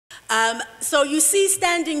So you see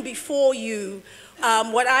standing before you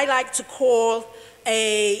what I like to call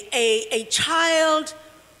a child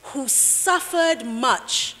who suffered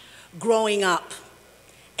much growing up.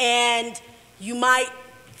 And you might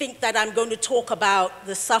think that I'm going to talk about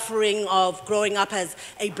the suffering of growing up as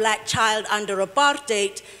a black child under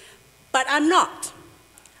apartheid, but I'm not.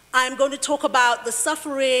 I'm going to talk about the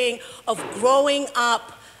suffering of growing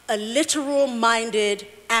up a literal-minded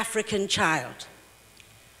African child.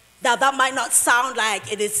 Now, that might not sound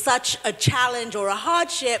like it is such a challenge or a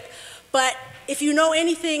hardship, but if you know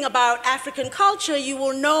anything about African culture, you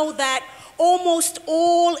will know that almost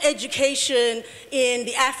all education in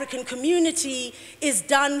the African community is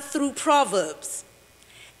done through proverbs.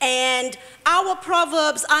 And our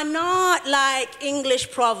proverbs are not like English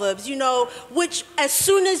proverbs, you know, which as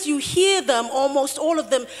soon as you hear them, almost all of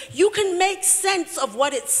them, you can make sense of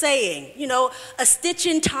what it's saying. You know, a stitch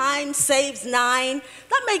in time saves 9.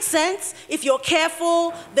 That makes sense. If you're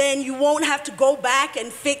careful, then you won't have to go back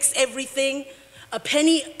and fix everything. A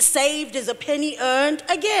penny saved is a penny earned.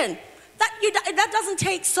 Again, that doesn't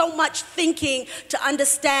take so much thinking to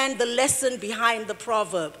understand the lesson behind the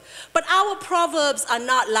proverb. But our proverbs are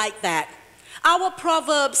not like that. Our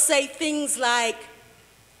proverbs say things like,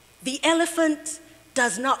 the elephant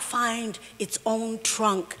does not find its own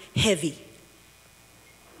trunk heavy.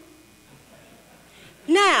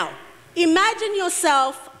 Now, imagine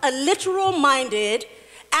yourself a literal-minded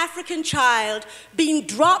African child being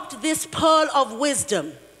dropped this pearl of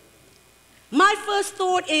wisdom. My first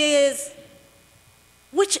thought is,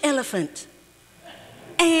 which elephant?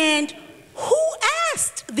 And who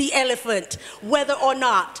asked the elephant whether or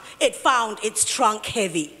not it found its trunk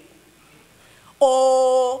heavy?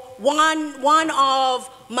 Or one of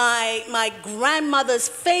my grandmother's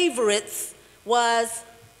favorites was,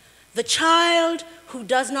 the child who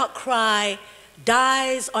does not cry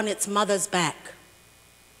dies on its mother's back.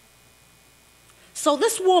 So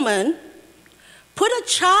this woman put a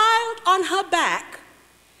child on her back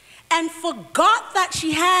and forgot that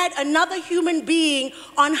she had another human being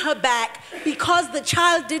on her back because the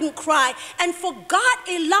child didn't cry, and forgot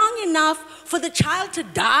it long enough for the child to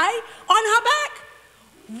die on her back?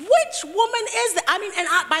 Which woman is that? I mean, and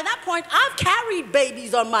by that point, I've carried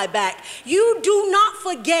babies on my back. You do not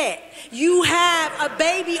forget you have a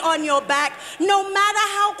baby on your back, no matter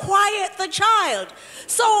how quiet the child.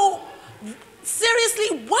 So,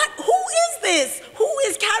 seriously, who is this? Who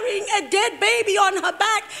is carrying a dead baby on her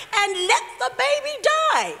back and let the baby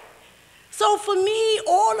die? So for me,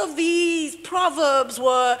 all of these proverbs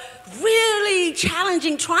were really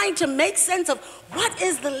challenging, trying to make sense of what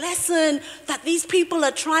is the lesson that these people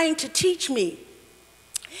are trying to teach me.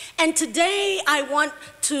 And today I want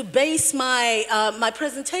to base my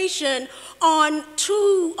presentation on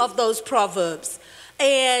 2 of those proverbs.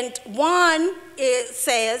 And one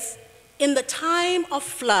says, in the time of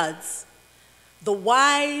floods, the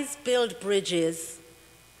wise build bridges,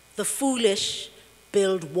 the foolish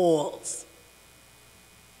build walls.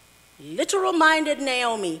 Literal-minded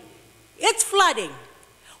Naomi, it's flooding.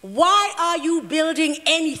 Why are you building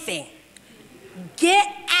anything? Get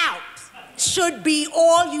out should be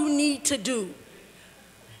all you need to do.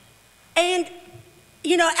 And,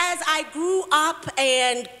 you know, as I grew up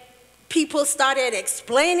and people started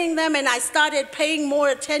explaining them, and I started paying more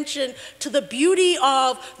attention to the beauty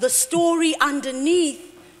of the story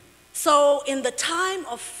underneath. So in the time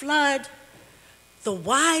of flood, the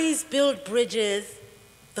wise build bridges,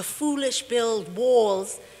 the foolish build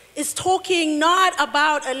walls, is talking not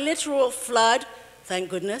about a literal flood, thank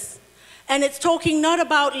goodness, and it's talking not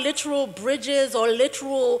about literal bridges or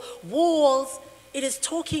literal walls. It is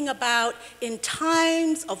talking about in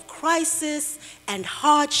times of crisis and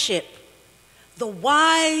hardship, the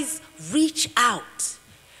wise reach out,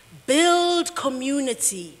 build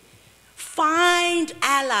community, find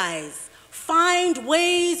allies, find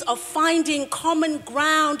ways of finding common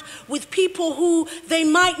ground with people who they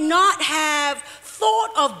might not have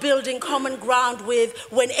thought of building common ground with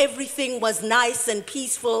when everything was nice and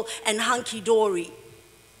peaceful and hunky-dory.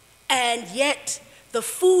 And yet, the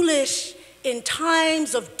foolish, in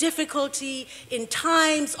times of difficulty, in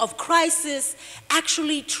times of crisis,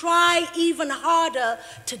 actually try even harder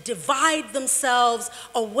to divide themselves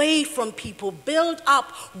away from people, build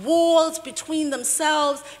up walls between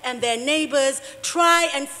themselves and their neighbors, try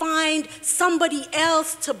and find somebody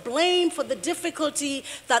else to blame for the difficulty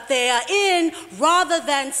that they are in, rather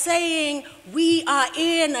than saying, we are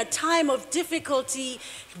in a time of difficulty.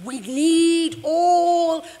 We need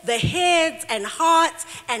all the heads and hearts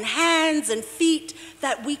and hands and feet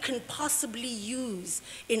that we can possibly use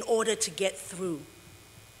in order to get through.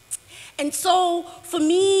 And so, for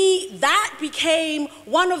me, that became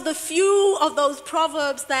one of the few of those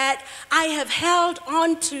proverbs that I have held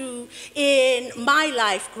onto in my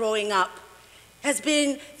life growing up, has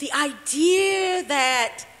been the idea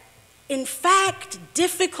that, in fact,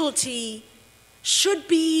 difficulty should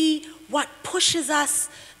be what pushes us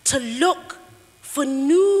to look for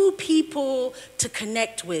new people to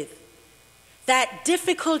connect with. That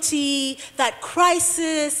difficulty, that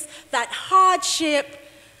crisis, that hardship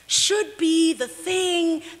should be the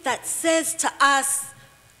thing that says to us,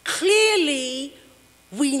 clearly,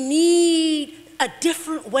 we need a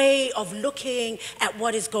different way of looking at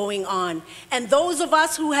what is going on. And those of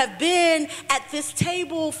us who have been at this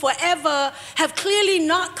table forever have clearly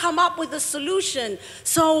not come up with a solution.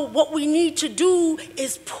 So what we need to do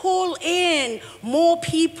is pull in more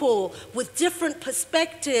people with different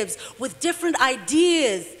perspectives, with different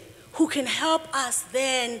ideas, who can help us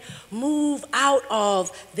then move out of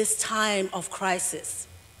this time of crisis.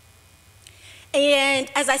 And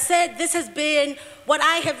as I said, this has been what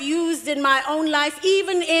I have used in my own life,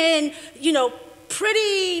 even in,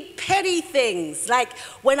 pretty petty things. Like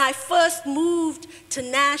when I first moved to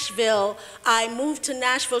Nashville, I moved to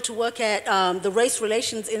Nashville to work at the Race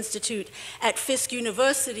Relations Institute at Fisk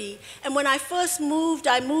University. And when I first moved,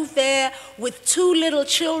 I moved there with 2 little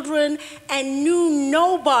children and knew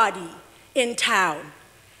nobody in town,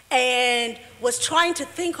 and was trying to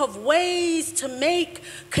think of ways to make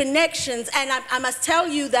connections. And I must tell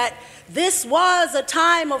you that this was a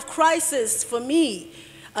time of crisis for me.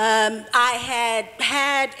 I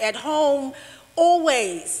had at home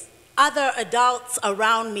always other adults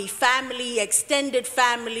around me, family, extended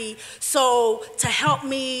family, so to help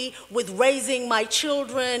me with raising my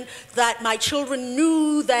children, that my children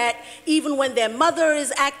knew that even when their mother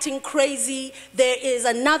is acting crazy, there is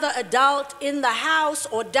another adult in the house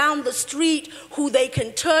or down the street who they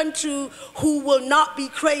can turn to, who will not be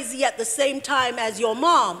crazy at the same time as your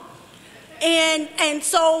mom. And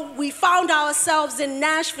so we found ourselves in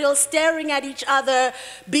Nashville staring at each other,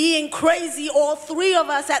 being crazy, all 3 of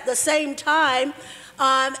us at the same time.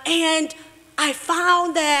 And I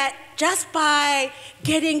found that just by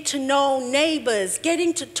getting to know neighbors,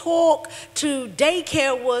 getting to talk to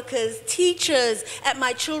daycare workers, teachers at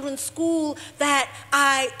my children's school, that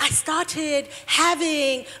I started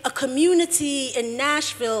having a community in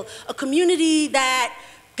Nashville, a community that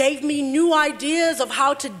gave me new ideas of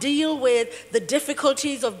how to deal with the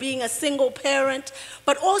difficulties of being a single parent,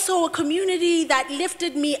 but also a community that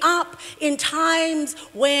lifted me up in times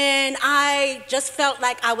when I just felt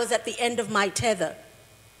like I was at the end of my tether.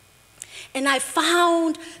 And I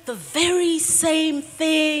found the very same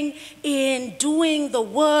thing in doing the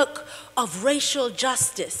work of racial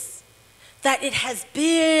justice, that it has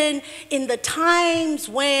been in the times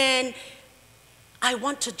when I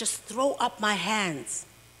want to just throw up my hands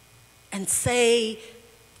and say,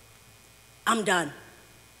 I'm done.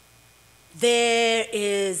 There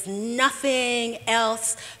is nothing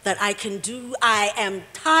else that I can do. I am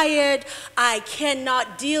tired. I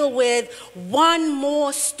cannot deal with one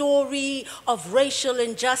more story of racial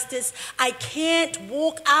injustice. I can't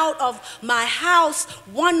walk out of my house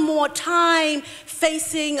one more time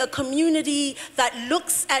facing a community that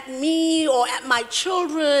looks at me or at my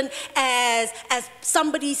children as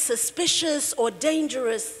somebody suspicious or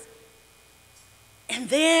dangerous. And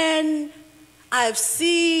then I've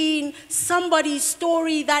seen somebody's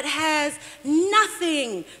story that has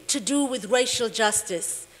nothing to do with racial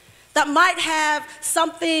justice, that might have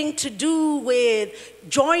something to do with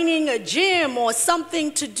joining a gym or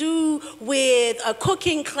something to do with a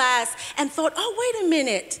cooking class, and thought, oh, wait a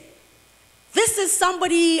minute. This is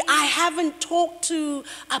somebody I haven't talked to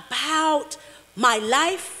about my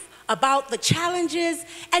life, about the challenges,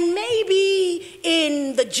 and maybe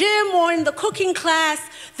in the gym or in the cooking class,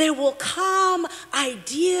 there will come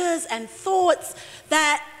ideas and thoughts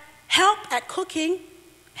that help at cooking,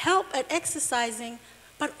 help at exercising,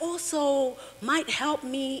 but also might help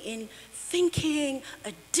me in thinking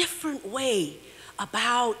a different way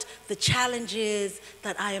about the challenges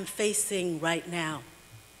that I am facing right now.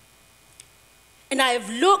 And I have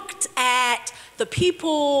looked at the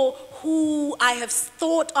people who I have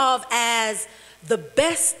thought of as the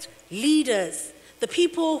best leaders, the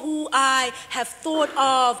people who I have thought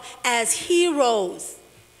of as heroes,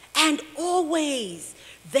 and always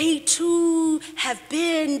they too have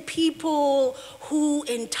been people who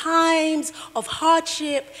in times of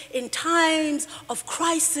hardship, in times of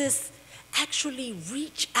crisis, actually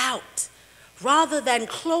reach out. Rather than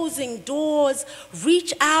closing doors,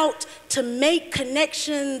 reach out to make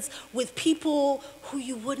connections with people who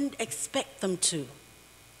you wouldn't expect them to.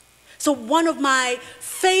 So one of my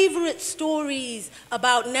favorite stories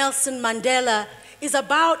about Nelson Mandela is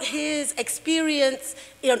about his experience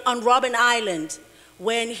on Robben Island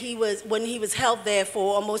when he was held there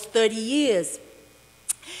for almost 30 years.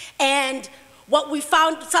 And what we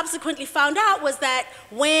subsequently found out was that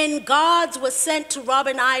when guards were sent to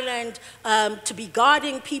Robben Island to be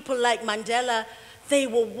guarding people like Mandela, they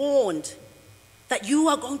were warned that you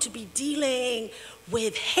are going to be dealing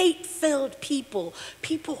with hate-filled people,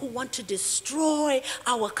 people who want to destroy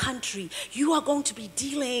our country. You are going to be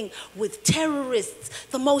dealing with terrorists,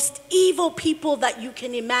 the most evil people that you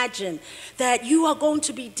can imagine. That you are going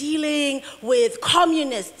to be dealing with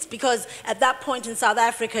communists, because at that point in South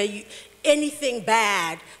Africa, anything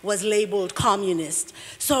bad was labeled communist.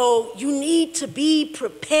 So you need to be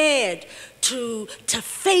prepared to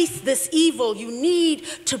face this evil. You need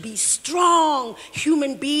to be strong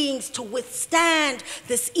human beings to withstand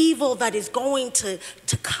this evil that is going to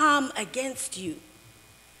come against you.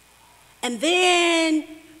 And then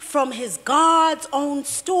from his God's own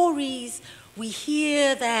stories, we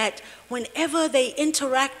hear that whenever they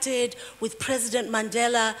interacted with President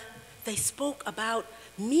Mandela, they spoke about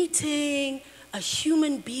meeting a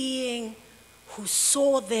human being who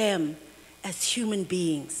saw them as human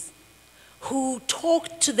beings, who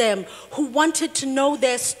talked to them, who wanted to know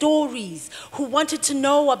their stories, who wanted to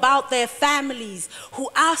know about their families, who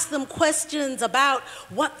asked them questions about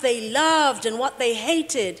what they loved and what they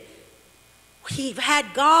hated. He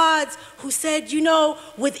had guards who said, you know,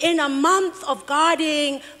 within a month of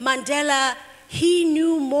guarding Mandela, he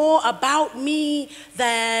knew more about me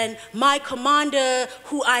than my commander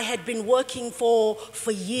who I had been working for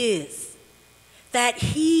years. That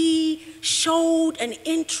he showed an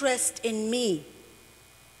interest in me,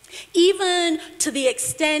 even to the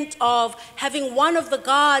extent of having one of the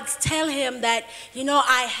guards tell him that, you know,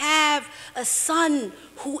 I have a son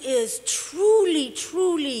who is truly,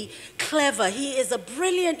 truly clever. He is a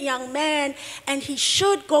brilliant young man, and he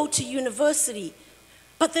should go to university.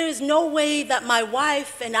 But there is no way that my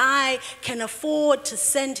wife and I can afford to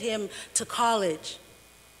send him to college.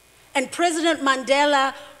 And President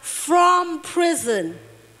Mandela, from prison,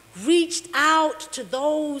 reached out to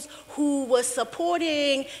those who were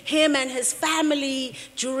supporting him and his family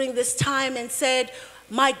during this time and said,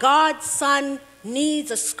 my godson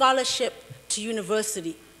needs a scholarship to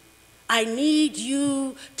university. I need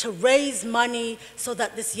you to raise money so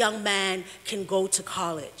that this young man can go to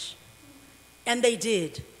college. And they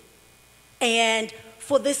did. And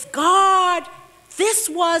for this God, this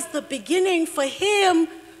was the beginning for him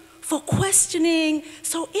for questioning,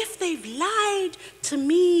 so if they've lied to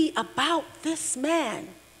me about this man,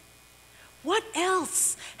 what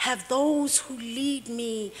else have those who lead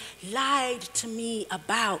me lied to me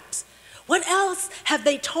about? What else have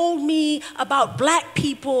they told me about black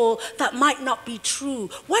people that might not be true?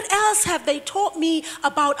 What else have they taught me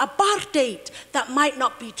about apartheid that might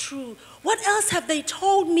not be true? What else have they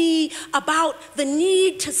told me about the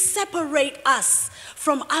need to separate us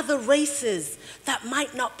from other races that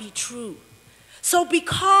might not be true? So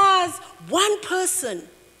because one person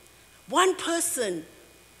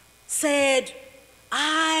said,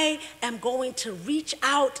 I am going to reach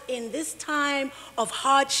out in this time of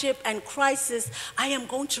hardship and crisis. I am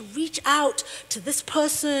going to reach out to this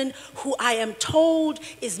person who I am told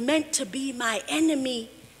is meant to be my enemy.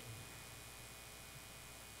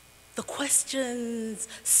 The questions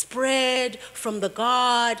spread from the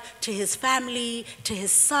God to his family, to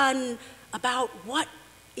his son, about what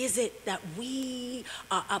is it that we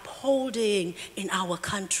are upholding in our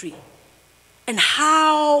country? And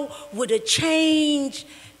how would a change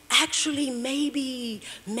actually maybe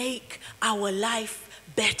make our life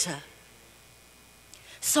better?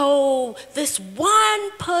 So this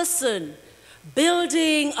one person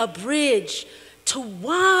building a bridge to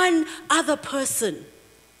one other person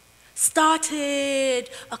started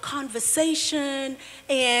a conversation,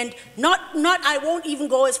 and I won't even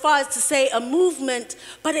go as far as to say a movement,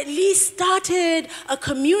 but at least started a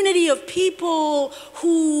community of people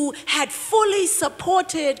who had fully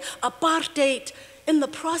supported apartheid in the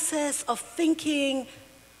process of thinking,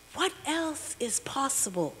 what else is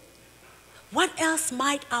possible? What else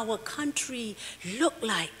might our country look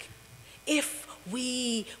like if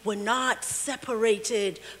we were not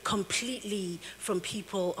separated completely from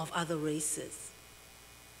people of other races?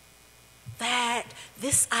 That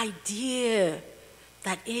this idea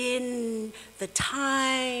that in the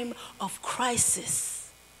time of crisis,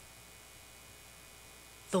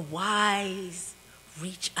 the wise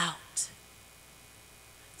reach out.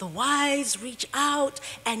 The wise reach out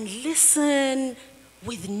and listen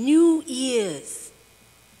with new ears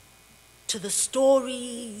to the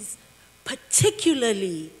stories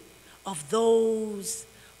particularly of those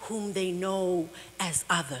whom they know as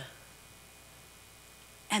other.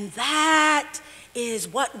 And that is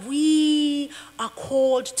what we are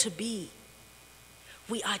called to be.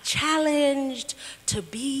 We are challenged to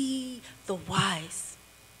be the wise.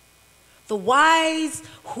 The wise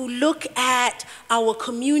who look at our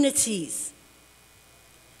communities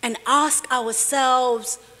and ask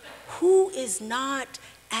ourselves, who is not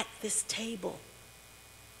at this table?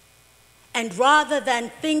 And rather than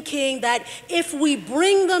thinking that if we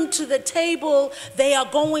bring them to the table, they are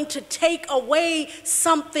going to take away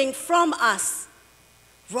something from us,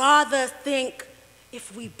 rather think,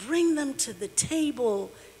 if we bring them to the table,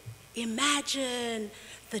 imagine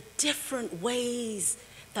the different ways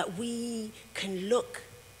that we can look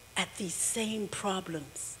at these same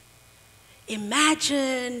problems.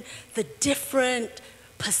 Imagine the different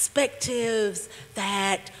perspectives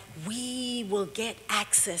that we will get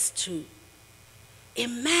access to.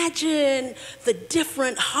 Imagine the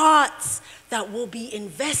different hearts that will be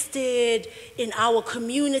invested in our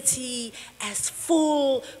community as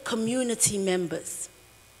full community members.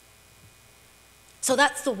 So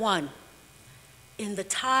that's the one. In the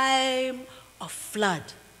time of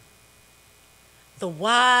flood, the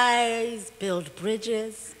wise build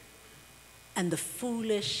bridges and the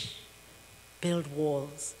foolish build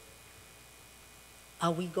walls.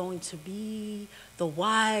 Are we going to be the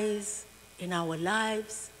wise in our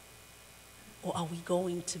lives, or are we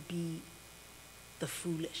going to be the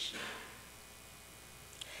foolish?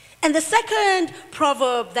 And the second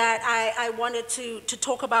proverb that I wanted to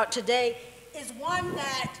talk about today is one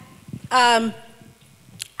that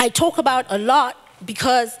I talk about a lot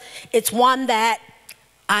because it's one that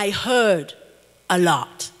I heard a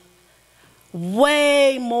lot.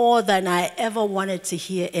 Way more than I ever wanted to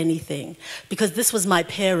hear anything, because this was my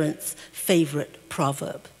parents' favorite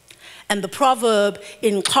proverb. And the proverb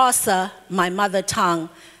in Xhosa, my mother tongue,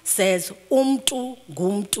 says, Umtu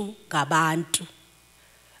gumtu gabantu.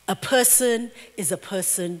 A person is a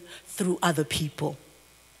person through other people.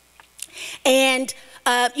 And,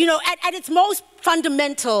 at its most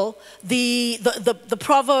fundamental, the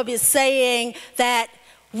proverb is saying that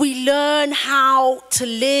we learn how to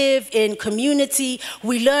live in community.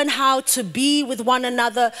 We learn how to be with one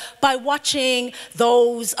another by watching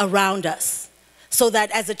those around us. So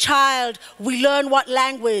that as a child, we learn what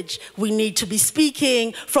language we need to be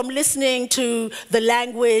speaking from listening to the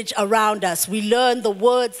language around us. We learn the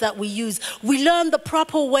words that we use. We learn the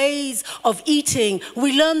proper ways of eating.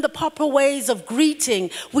 We learn the proper ways of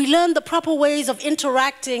greeting. We learn the proper ways of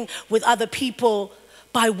interacting with other people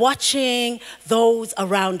by watching those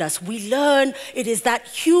around us. We learn it is that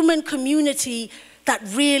human community that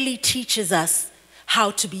really teaches us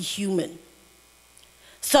how to be human.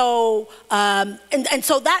 So,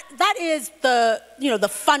 so that is the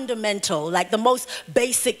fundamental, like the most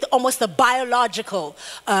basic, almost the biological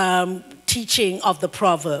teaching of the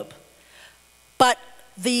proverb. But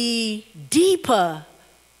the deeper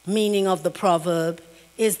meaning of the proverb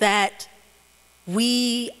is that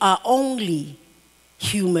we are only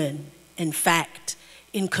human, in fact,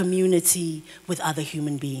 in community with other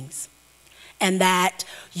human beings. And that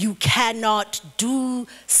you cannot do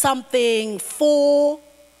something for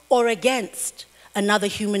or against another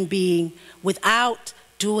human being without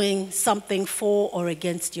doing something for or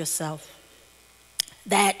against yourself.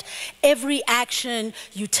 That every action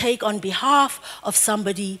you take on behalf of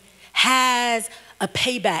somebody has a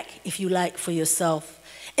payback, if you like, for yourself.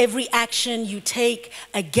 Every action you take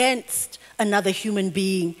against another human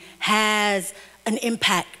being has an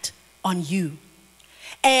impact on you.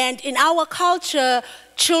 And in our culture,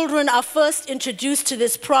 children are first introduced to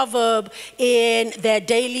this proverb in their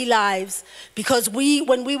daily lives because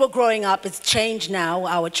when we were growing up, it's changed now,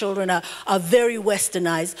 our children are very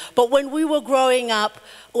westernized, but when we were growing up,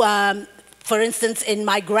 for instance, in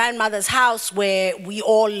my grandmother's house where we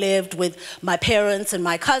all lived with my parents and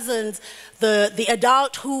my cousins, the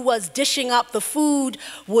adult who was dishing up the food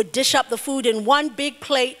would dish up the food in one big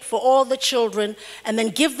plate for all the children and then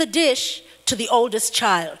give the dish to the oldest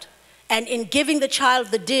child. And in giving the child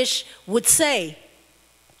the dish would say,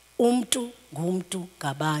 Umtu gumtu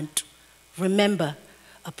gabantu. Remember,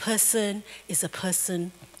 a person is a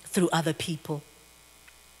person through other people.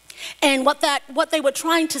 And what they were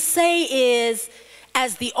trying to say is,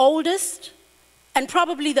 as the oldest and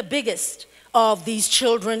probably the biggest of these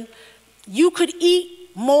children, you could eat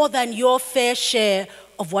more than your fair share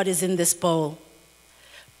of what is in this bowl.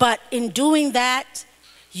 But in doing that,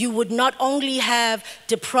 you would not only have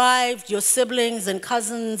deprived your siblings and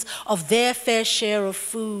cousins of their fair share of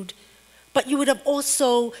food, but you would have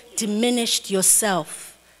also diminished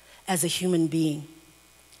yourself as a human being.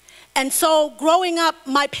 And so growing up,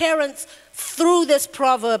 my parents threw this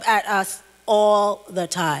proverb at us all the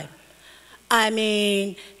time. I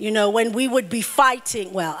mean, you know, when we would be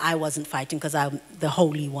fighting, well, I wasn't fighting because I'm the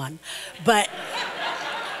holy one, but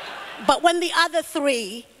when the other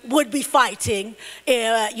three would be fighting,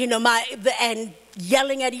 you know, and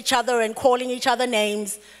yelling at each other and calling each other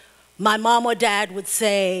names, my mom or dad would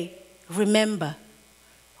say, remember,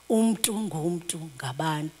 umtu ngumtu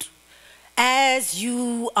ngabantu. As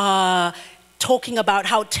you are talking about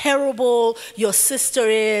how terrible your sister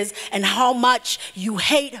is and how much you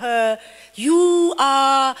hate her, you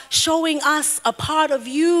are showing us a part of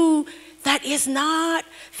you that is not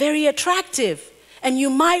very attractive. And you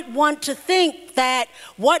might want to think that,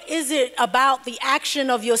 what is it about the action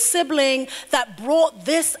of your sibling that brought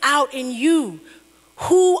this out in you?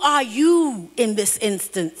 Who are you in this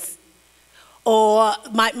instance? Or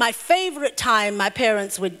my favorite time my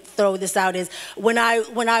parents would throw this out is when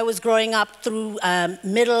I was growing up through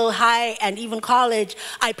middle, high, and even college,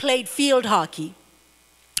 I played field hockey.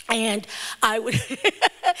 And I would,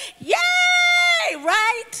 yay,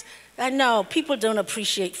 right? I know, people don't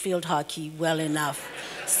appreciate field hockey well enough,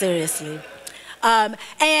 seriously. And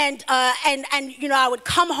you know, I would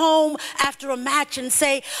come home after a match and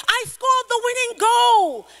say, I scored the winning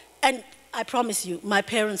goal. And I promise you, my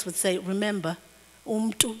parents would say, remember,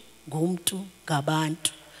 umtu, gumtu,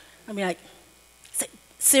 gabantu. I mean, like,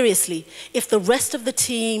 seriously, if the rest of the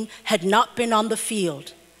team had not been on the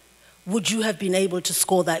field, would you have been able to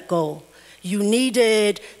score that goal? You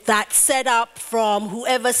needed that setup from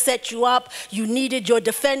whoever set you up. You needed your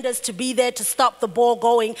defenders to be there to stop the ball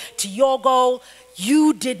going to your goal.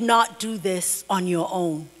 You did not do this on your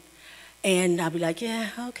own. And I'd be like, yeah,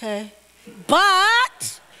 okay.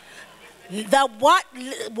 But what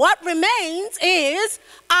remains is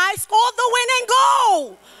I scored the winning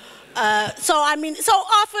goal. So I mean, so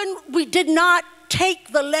often we did not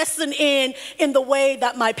take the lesson in the way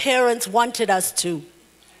that my parents wanted us to.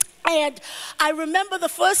 And I remember the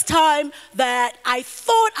first time that I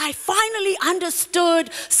thought I finally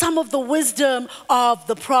understood some of the wisdom of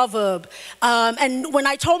the proverb. And when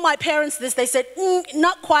I told my parents this, they said,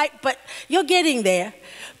 not quite, but you're getting there.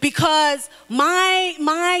 Because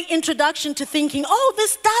my introduction to thinking, oh,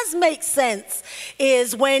 this does make sense,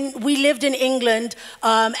 is when we lived in England,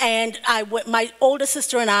 and my older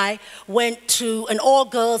sister and I went to an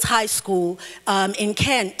all-girls high school in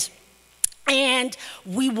Kent. And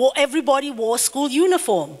everybody wore school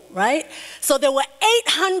uniform, right? So there were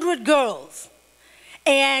 800 girls.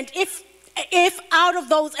 And if out of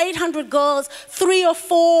those 800 girls, 3 or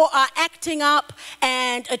 4 are acting up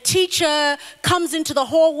and a teacher comes into the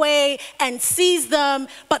hallway and sees them,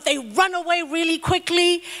 but they run away really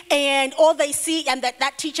quickly, and all they see, and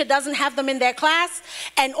that teacher doesn't have them in their class,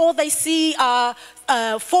 and all they see are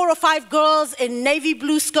 4 or 5 girls in navy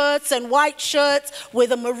blue skirts and white shirts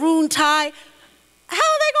with a maroon tie, how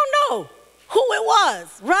are they gonna know who it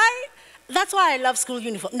was, right? That's why I love school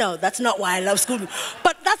uniform. No, that's not why I love school uniform.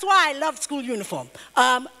 But that's why I love school uniform.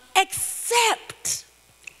 Except,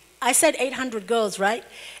 I said 800 girls, right?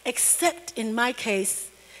 Except in my case,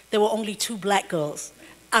 there were only 2 black girls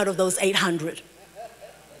out of those 800.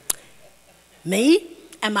 Me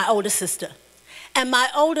and my older sister. And my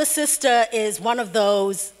older sister is one of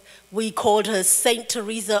those, we called her Saint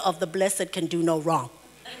Teresa of the Blessed Can Do No Wrong.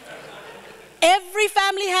 Every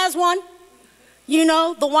family has one. You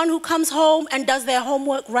know, the one who comes home and does their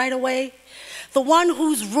homework right away. The one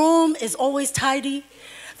whose room is always tidy.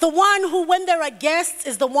 The one who, when there are guests,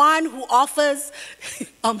 is the one who offers,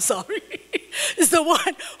 I'm sorry, is the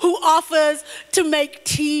one who offers to make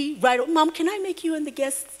tea right away. Mom, can I make you and the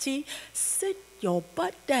guests tea? Sit your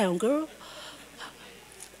butt down, girl.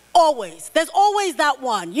 Always. There's always that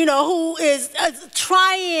one, you know, who is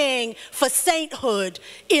trying for sainthood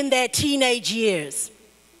in their teenage years.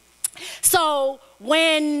 So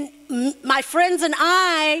when my friends and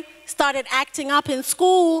I started acting up in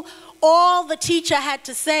school, all the teacher had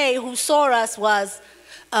to say who saw us was,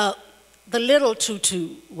 the little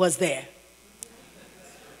Tutu was there.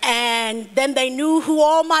 And then they knew who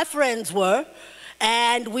all my friends were,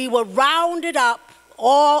 and we were rounded up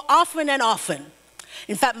all often and often.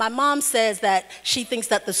 In fact, my mom says that she thinks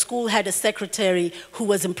that the school had a secretary who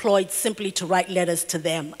was employed simply to write letters to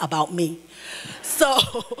them about me. So,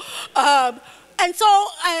 and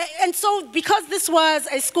so because this was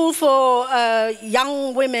a school for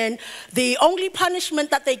young women, the only punishment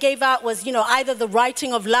that they gave out was, you know, either the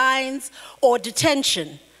writing of lines or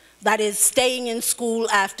detention. That is, staying in school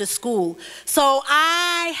after school. So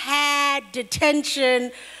I had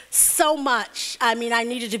detention so much. I mean, I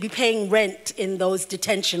needed to be paying rent in those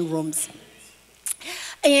detention rooms.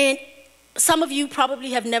 And some of you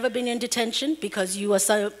probably have never been in detention because you are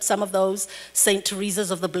some of those St.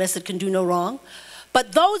 Teresa's of the Blessed can do no wrong.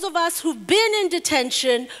 But those of us who've been in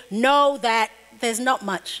detention know that there's not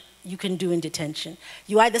much you can do in detention.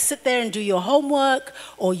 You either sit there and do your homework,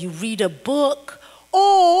 or you read a book,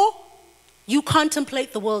 or you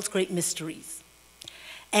contemplate the world's great mysteries.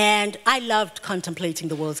 And I loved contemplating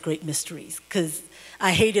the world's great mysteries because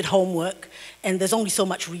I hated homework, and there's only so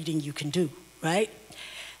much reading you can do, right?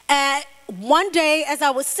 One day, as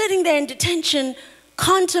I was sitting there in detention,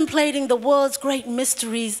 contemplating the world's great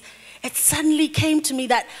mysteries, it suddenly came to me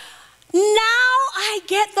that now I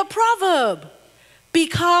get the proverb.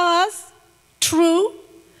 Because, true,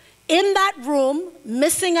 in that room,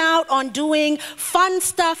 missing out on doing fun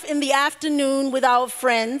stuff in the afternoon with our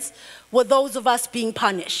friends, were those of us being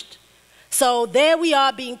punished. So there we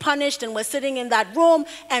are being punished, and we're sitting in that room,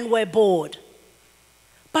 and we're bored.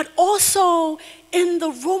 But also in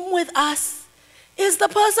the room with us is the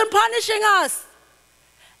person punishing us.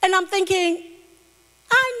 And I'm thinking,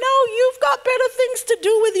 I know you've got better things to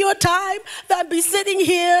do with your time than be sitting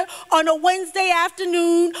here on a Wednesday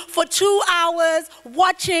afternoon for 2 hours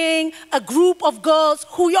watching a group of girls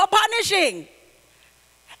who you're punishing.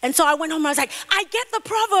 And so I went home and I was like, I get the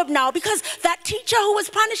proverb now, because that teacher who was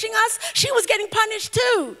punishing us, she was getting punished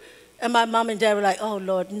too. And my mom and dad were like, oh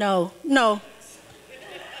Lord, no, no.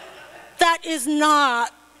 That is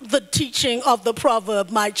not the teaching of the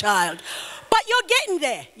proverb, my child. But you're getting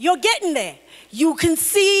there, you're getting there. You can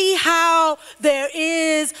see how there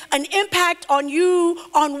is an impact on you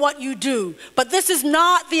on what you do. But this is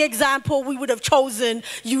not the example we would have chosen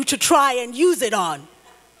you to try and use it on.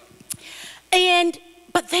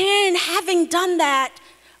 But then, having done that,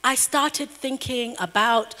 I started thinking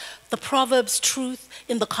about the proverb's truth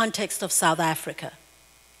in the context of South Africa.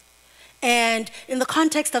 And in the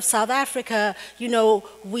context of South Africa, you know,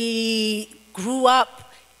 we grew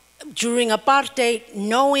up during apartheid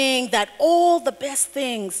knowing that all the best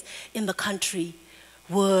things in the country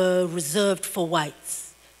were reserved for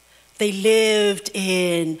whites. They lived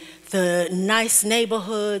in the nice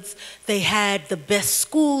neighborhoods, they had the best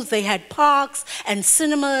schools, they had parks and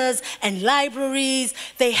cinemas and libraries,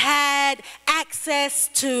 they had access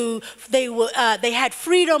to, they had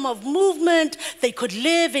freedom of movement, they could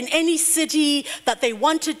live in any city that they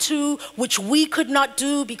wanted to, which we could not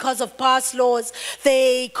do because of past laws.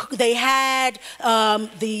 They had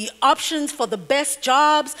the options for the best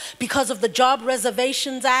jobs because of the Job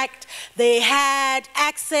Reservations Act. They had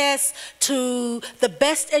access to the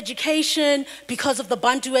best education because of the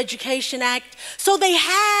Bantu Education Act. So they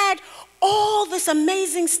had all this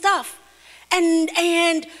amazing stuff.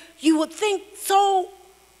 And you would think, so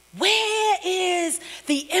where is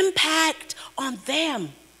the impact on them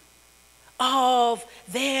of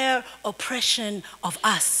their oppression of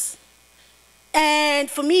us?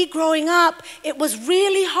 And for me growing up, it was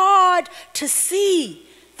really hard to see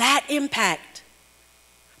that impact.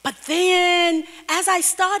 But then, as I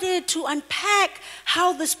started to unpack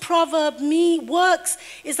how this proverb works,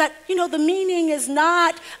 is that, you know, the meaning is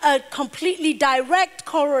not a completely direct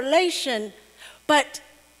correlation, but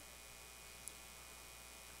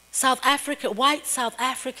white South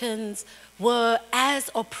Africans were as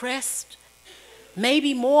oppressed,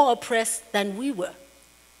 maybe more oppressed than we were.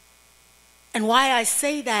 And why I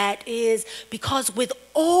say that is because with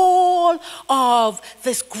all of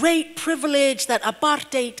this great privilege that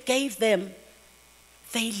apartheid gave them,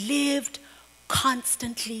 they lived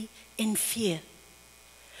constantly in fear.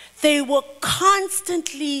 They were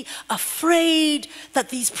constantly afraid that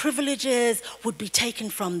these privileges would be taken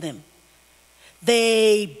from them.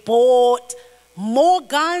 They bought more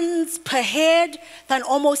guns per head than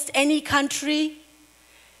almost any country.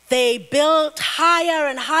 They built higher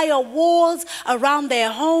and higher walls around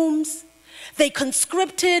their homes. They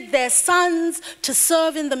conscripted their sons to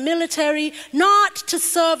serve in the military, not to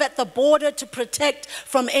serve at the border to protect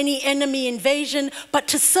from any enemy invasion, but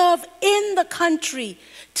to serve in the country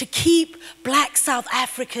to keep black South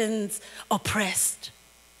Africans oppressed.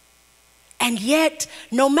 And yet,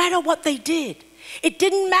 no matter what they did, it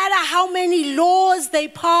didn't matter how many laws they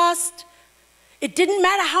passed, it didn't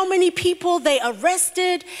matter how many people they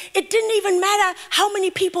arrested. It didn't even matter how many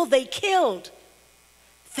people they killed.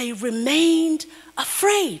 They remained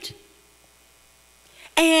afraid.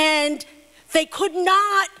 And they could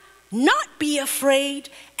not be afraid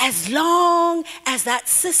as long as that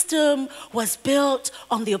system was built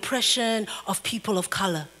on the oppression of people of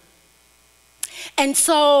color. And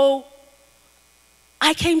so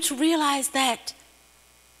I came to realize that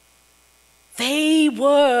they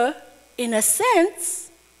were, in a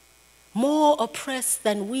sense, more oppressed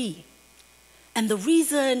than we. And the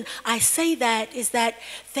reason I say that is that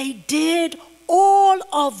they did all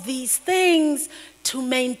of these things to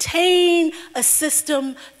maintain a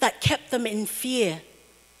system that kept them in fear.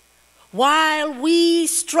 While we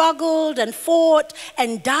struggled and fought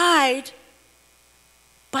and died,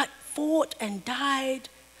 but fought and died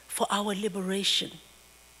for our liberation.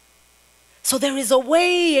 So there is a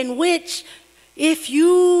way in which, if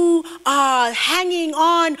you are hanging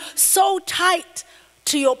on so tight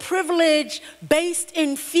to your privilege based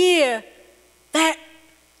in fear, that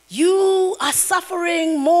you are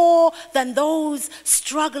suffering more than those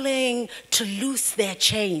struggling to loose their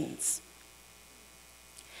chains.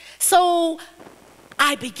 So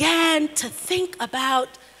I began to think about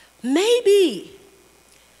maybe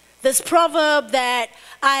this proverb that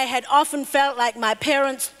I had often felt like my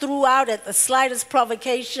parents threw out at the slightest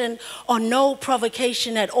provocation or no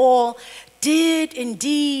provocation at all, did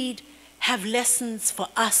indeed have lessons for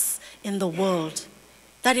us in the world.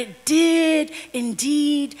 That it did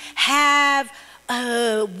indeed have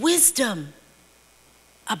wisdom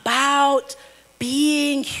about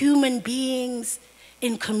being human beings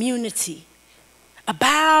in community,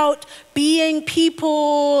 about being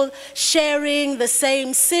people sharing the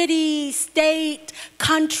same city, state,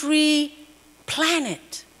 country,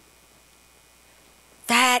 planet.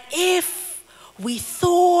 That if we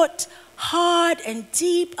thought hard and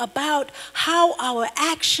deep about how our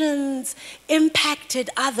actions impacted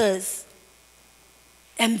others,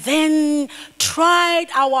 and then tried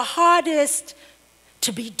our hardest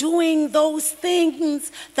to be doing those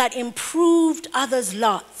things that improved others'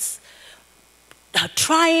 lots,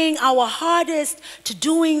 trying our hardest to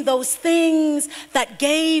doing those things that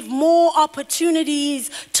gave more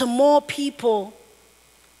opportunities to more people,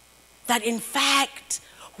 that in fact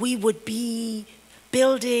we would be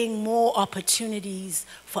building more opportunities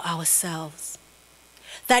for ourselves.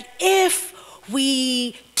 That if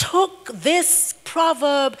we took this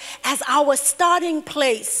proverb as our starting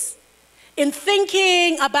place in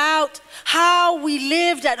thinking about how we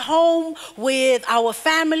lived at home with our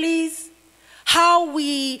families, how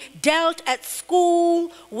we dealt at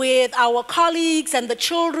school with our colleagues and the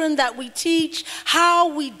children that we teach, how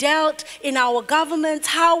we dealt in our governments,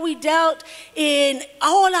 how we dealt in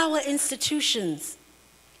all our institutions,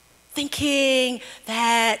 thinking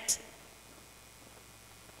that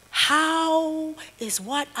how is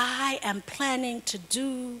what I am planning to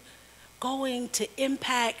do going to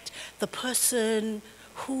impact the person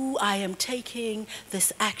who I am taking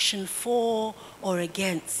this action for or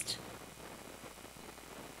against?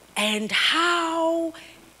 And how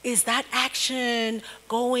is that action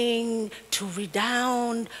going to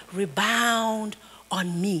rebound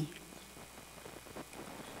on me?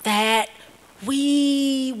 That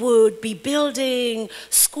we would be building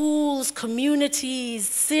schools, communities,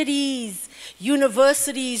 cities,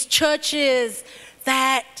 universities, churches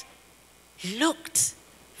that looked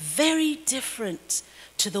very different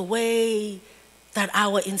to the way that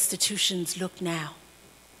our institutions look now.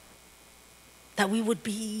 That we would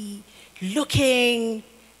be looking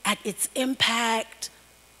at its impact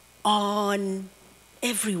on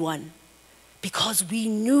everyone, because we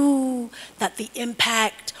knew that the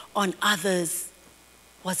impact on others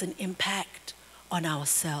was an impact on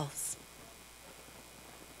ourselves.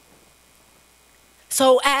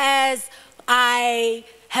 So as I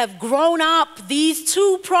have grown up, these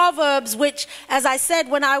two proverbs, which, as I said,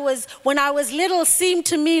 when I was little, seemed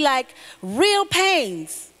to me like real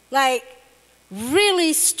pains, like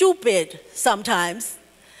really stupid sometimes,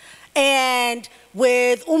 and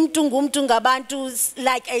with umtungabantu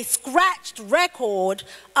like a scratched record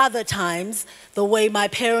other times, the way my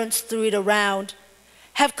parents threw it around,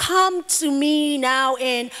 have come to me now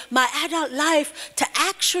in my adult life to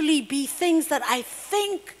actually be things that I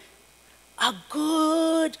think are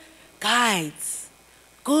good guides,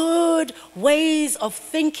 good ways of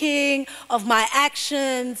thinking of my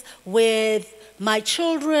actions with my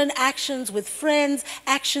children, actions with friends,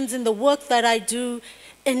 actions in the work that I do,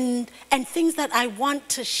 and things that I want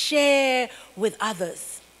to share with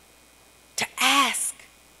others. To ask,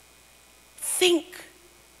 think,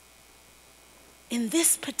 in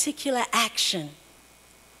this particular action,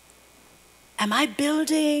 am I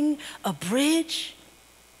building a bridge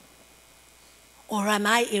or am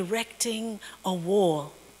I erecting a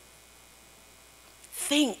wall?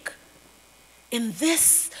 Think, in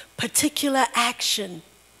this particular action,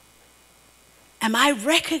 am I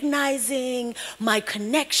recognizing my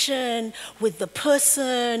connection with the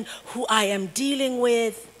person who I am dealing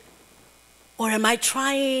with? Or am I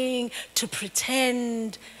trying to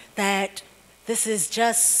pretend that this is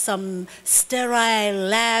just some sterile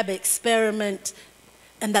lab experiment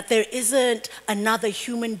and that there isn't another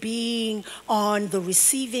human being on the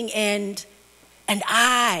receiving end, and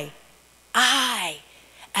I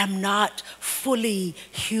am not fully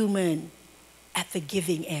human at the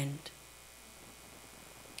giving end.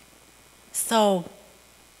 So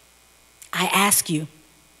I ask you,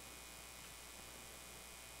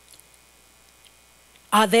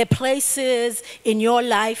 are there places in your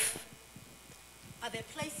life, are there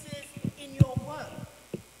places in your work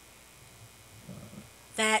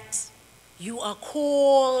that you are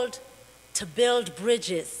called to build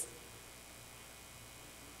bridges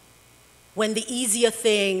when the easier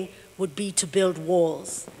thing would be to build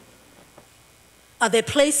walls? Are there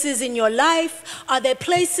places in your life, are there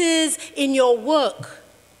places in your work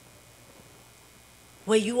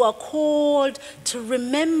where you are called to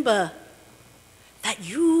remember that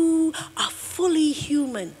you are fully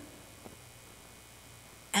human,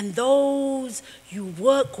 and those you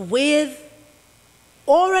work with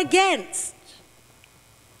or against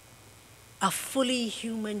are fully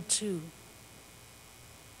human too?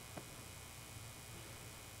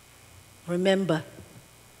 Remember,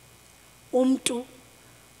 umtu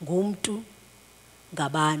ngumtu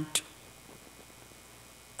ngabantu.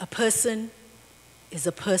 A person is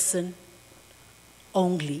a person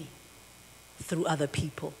only through other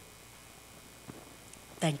people.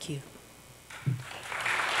 Thank you.